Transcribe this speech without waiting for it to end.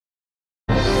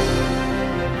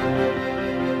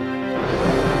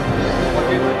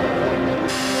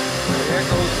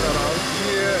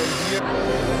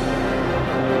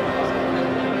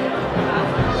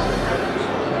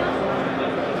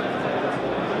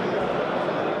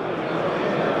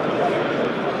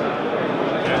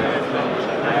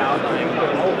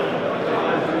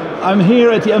I'm here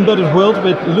at the Embedded World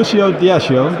with Lucio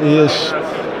Diasio. He is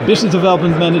Business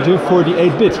Development Manager for the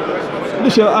 8-bit.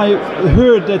 Lucio, I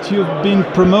heard that you've been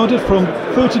promoted from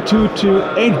 32 to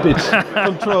 8-bit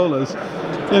controllers.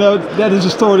 You know, that is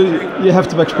a story you have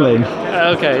to explain.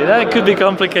 Okay, that could be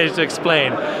complicated to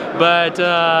explain, but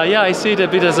yeah, I see it a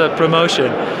bit as a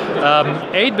promotion.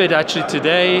 8-bit actually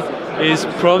today is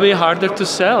probably harder to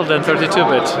sell than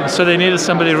 32-bit, so they needed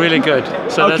somebody really good.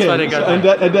 So that's why they got me.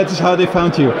 And that is how they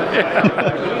found you.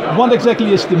 What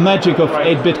exactly is the magic of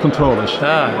 8-bit controllers?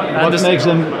 What makes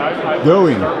them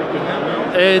going?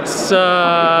 It's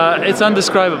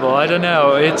undescribable. I don't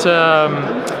know.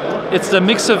 It's the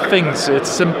mix of things. It's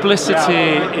simplicity.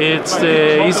 It's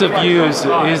the ease of use.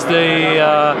 It's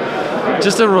the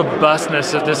just the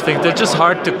robustness of this thing. They're just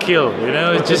hard to kill. You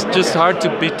know, it's just hard to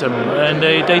beat them. And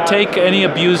they take any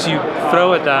abuse you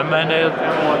throw at them,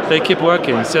 and they keep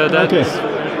working. So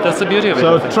that's the beauty of it.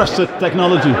 So trusted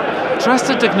technology.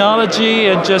 Trusted technology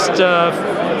and just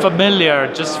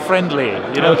familiar, just friendly,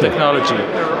 you know, technology.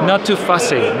 Not too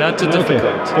fussy, not too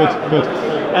difficult. Good.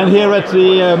 And here at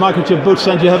the Microchip booth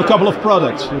stand, you have a couple of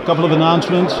products, a couple of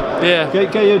announcements. Yeah.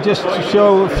 Can you just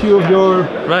show a few of your...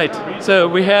 Right. So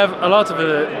we have a lot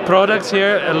of products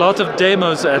here, a lot of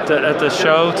demos at the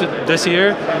show this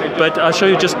year, but I'll show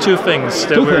you just two things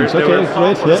that we're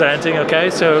presenting. Yeah. Okay.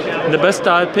 So the best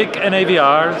style, pick an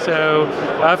AVR. So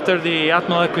after the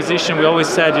Atmel acquisition, we always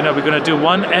said, you know, we're going to do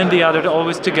one and the other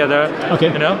always together.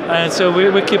 Okay. You know, and so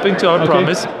we're keeping to our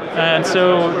promise. And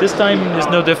so this time is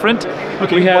no different.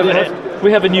 Okay.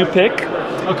 We have a new pick,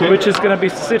 which is going to be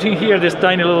sitting here, this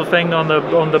tiny little thing on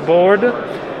the board,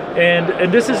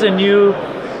 and this is a new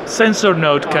sensor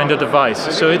node kind of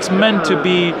device. So it's meant to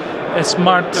be a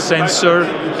smart sensor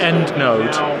end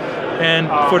node. And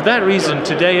for that reason,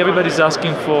 today everybody's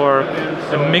asking for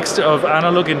a mix of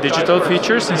analog and digital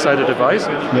features inside the device.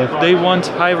 Yeah. They want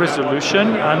high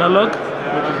resolution analog.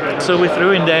 So we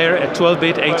threw in there a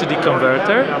 12-bit A to D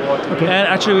converter, and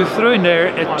actually we threw in there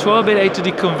a 12-bit A to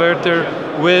D converter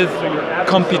with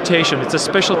computation. It's a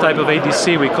special type of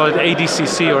ADC. We call it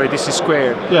ADCC or ADC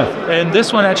squared. Yeah. And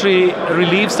this one actually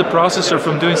relieves the processor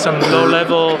from doing some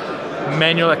low-level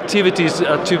manual activities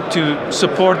to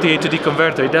support the A to D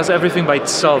converter. It does everything by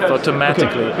itself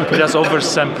automatically. It does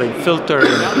oversampling,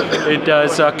 filtering, it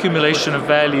does accumulation of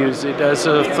values, it does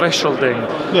thresholding,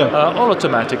 all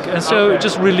automatic. And so it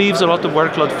just relieves a lot of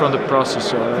workload from the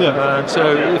processor.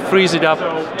 So it frees it up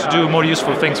to do more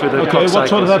useful things with the clock cycles. What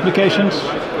sort of applications?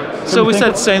 So we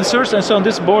said sensors, and so on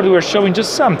this board we're showing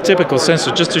just some typical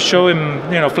sensors, just to show him,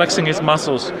 you know, flexing his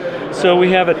muscles. So we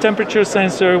have a temperature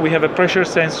sensor, we have a pressure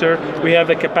sensor, we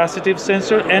have a capacitive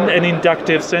sensor, and an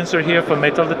inductive sensor here for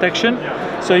metal detection.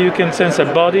 So you can sense a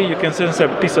body, you can sense a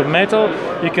piece of metal,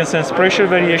 you can sense pressure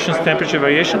variations, temperature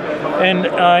variation, and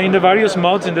in the various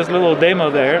modes in this little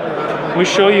demo there, we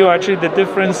show you actually the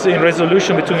difference in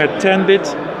resolution between a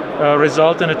 10-bit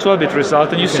result and a 12-bit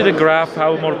result, and you see the graph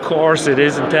how more coarse it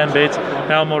is in 10-bit,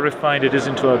 how more refined it is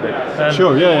in 12-bit.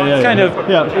 Sure, kind of,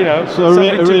 you know. So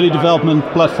a really development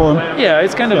platform. Yeah,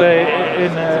 it's kind of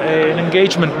an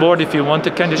engagement board, if you want.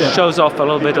 It kind of shows off a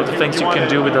little bit of the things you can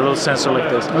do with a little sensor like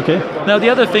this. Okay. Now the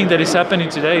other thing that is happening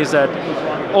today is that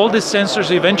all these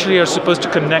sensors eventually are supposed to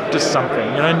connect to something.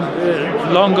 You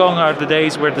know, long gone are the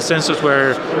days where the sensors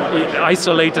were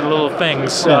isolated little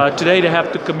things. Today they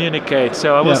have to communicate.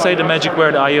 So I will say the magic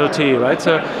word IoT, right?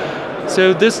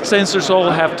 So these sensors all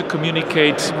have to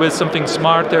communicate with something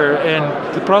smarter,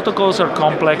 and the protocols are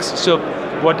complex. So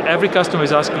what every customer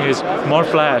is asking is more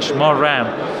flash, more RAM.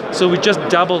 So we just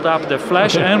doubled up the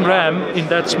flash and RAM in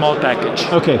that small package.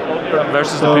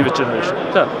 Versus the previous generation.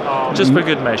 So just for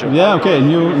good measure. Yeah. Okay.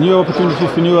 New opportunities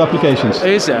for new applications.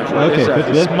 Exactly. Okay.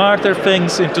 Exactly. Good, Smarter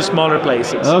things into smaller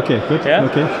places. Okay. Good. Yeah.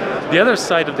 Okay. The other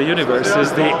side of the universe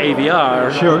is the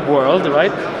AVR world,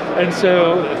 right? And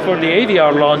so for the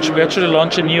AVR launch, we actually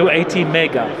launched a new 80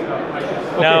 Mega.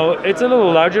 Now it's a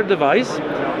little larger device,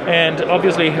 and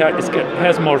obviously it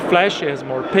has more flash, it has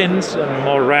more pins and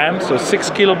more RAM, so 6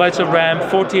 kilobytes of RAM,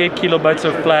 48 kilobytes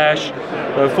of flash,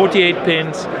 48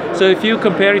 pins. So if you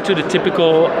compare it to the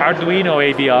typical Arduino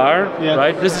AVR,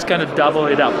 right, this is kind of double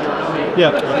it up.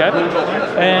 Okay.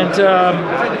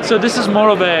 And so this is more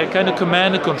of a kind of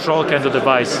command and control kind of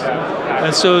device,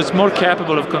 and so it's more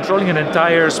capable of controlling an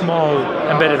entire small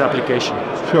embedded application.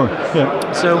 Sure.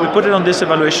 Yeah. So we put it on this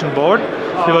evaluation board.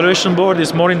 The evaluation board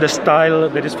is more in the style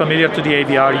that is familiar to the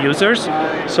AVR users,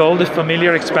 so all the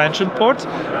familiar expansion ports,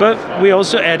 but we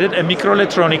also added a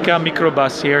microelettronica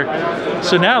microbus here.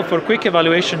 So now for quick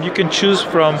evaluation you can choose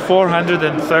from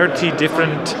 430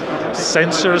 different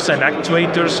sensors and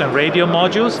actuators and radio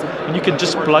modules, and you can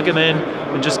just plug them in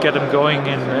and just get them going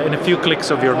in a few clicks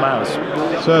of your mouse.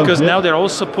 So, because now they're all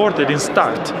supported in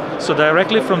Start. So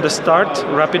directly from the Start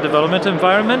rapid development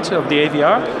environment of the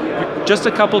AVR, just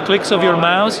a couple clicks of your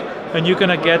mouse and you're going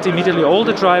to get immediately all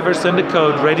the drivers and the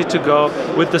code ready to go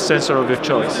with the sensor of your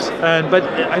choice. But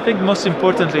I think most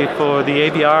importantly for the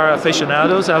AVR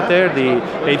aficionados out there, the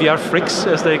AVR freaks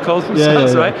as they call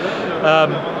themselves, right?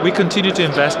 We continue to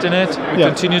invest in it, we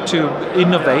continue to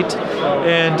innovate,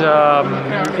 and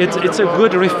it's a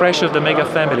good refresh of the Mega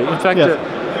family. In fact,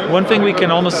 one thing we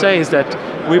can almost say is that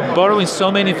we're borrowing so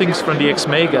many things from the X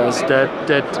Megas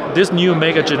that this new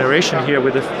Mega generation here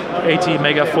with the 80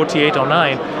 Mega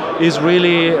 4809 is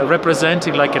really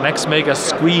representing like an X Mega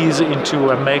squeeze into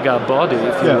a Mega body,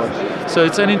 if you will. So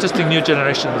it's an interesting new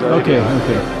generation. Okay.